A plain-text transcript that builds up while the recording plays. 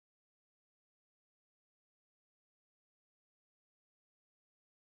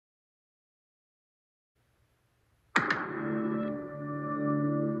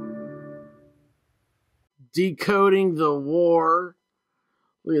decoding the war.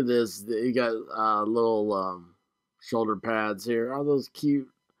 Look at this. You got little shoulder pads here. Are those cute?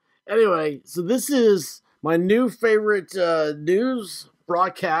 Anyway, so this is my new favorite news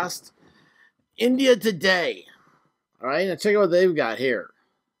broadcast, India Today. All right, now check out what they've got here.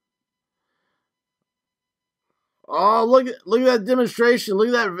 Oh, look at that demonstration. Look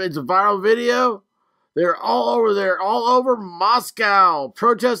at that. It's a viral video. They're all over there, all over Moscow,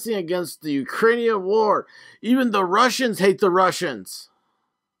 protesting against the Ukrainian war. Even the Russians hate the Russians.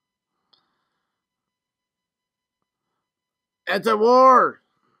 Anti-war.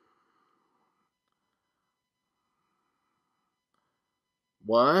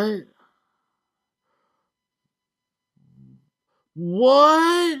 What?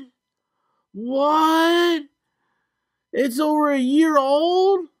 What? What? It's over a year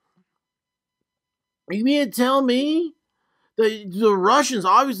old? You mean to tell me the Russians,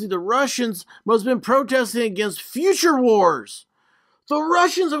 obviously the Russians must have been protesting against future wars. The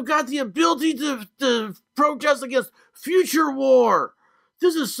Russians have got the ability to protest against future war.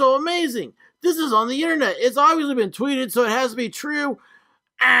 This is so amazing. This is on the internet. It's obviously been tweeted, so it has to be true.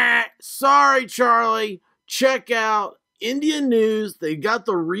 Sorry, Charlie. Check out Indian News. They got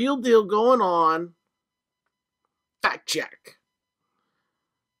the real deal going on. Fact check.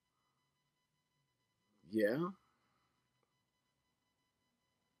 Yeah.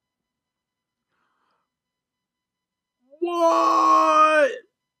 What?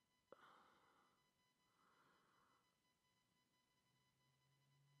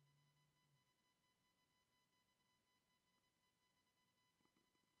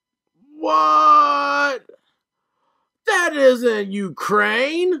 What? That isn't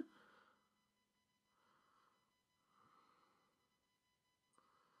Ukraine.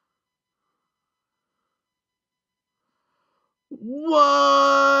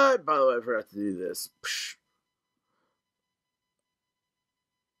 What? By the way, I forgot to do this. Psh.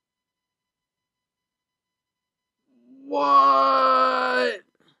 What?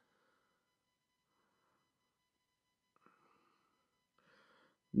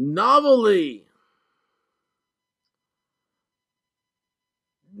 Novelty.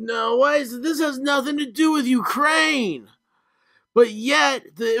 No way. So this has nothing to do with Ukraine. But yet,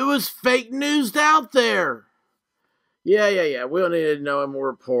 it was fake news out there. Yeah. We don't need to know more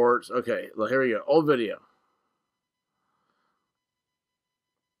reports. Okay, well, here we go. Old video.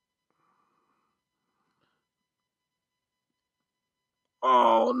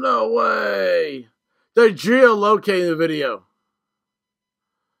 Oh, no way. They're geolocating the video.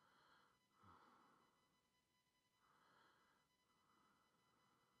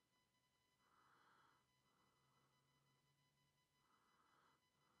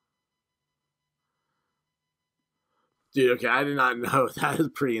 Dude, okay, I did not know. That is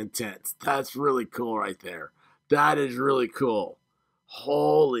pretty intense. That's really cool right there. That is really cool.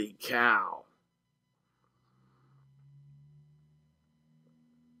 Holy cow.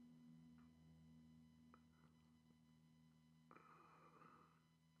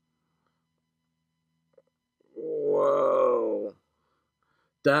 Whoa.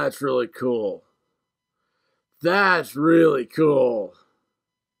 That's really cool. That's really cool.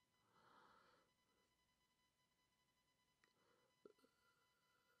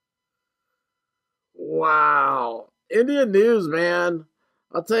 Wow. Indian News, man.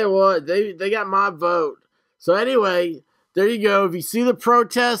 I'll tell you what, they got my vote. So anyway, there you go. If you see the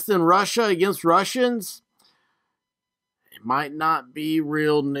protests in Russia against Russians, it might not be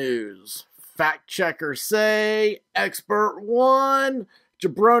real news. Fact checkers say, expert 1,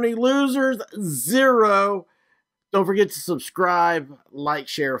 jabroni losers 0. Don't forget to subscribe, like,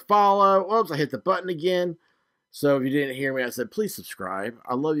 share, follow. Oops, I hit the button again. So if you didn't hear me, I said please subscribe.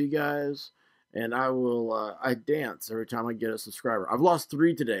 I love you guys. And I will, I dance every time I get a subscriber. I've lost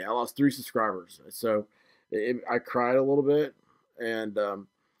 3 today. I lost 3 subscribers. So I cried a little bit. And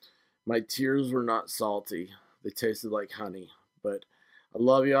my tears were not salty. They tasted like honey. But I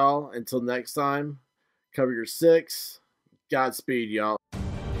love y'all. Until next time, cover your 6. Godspeed, y'all.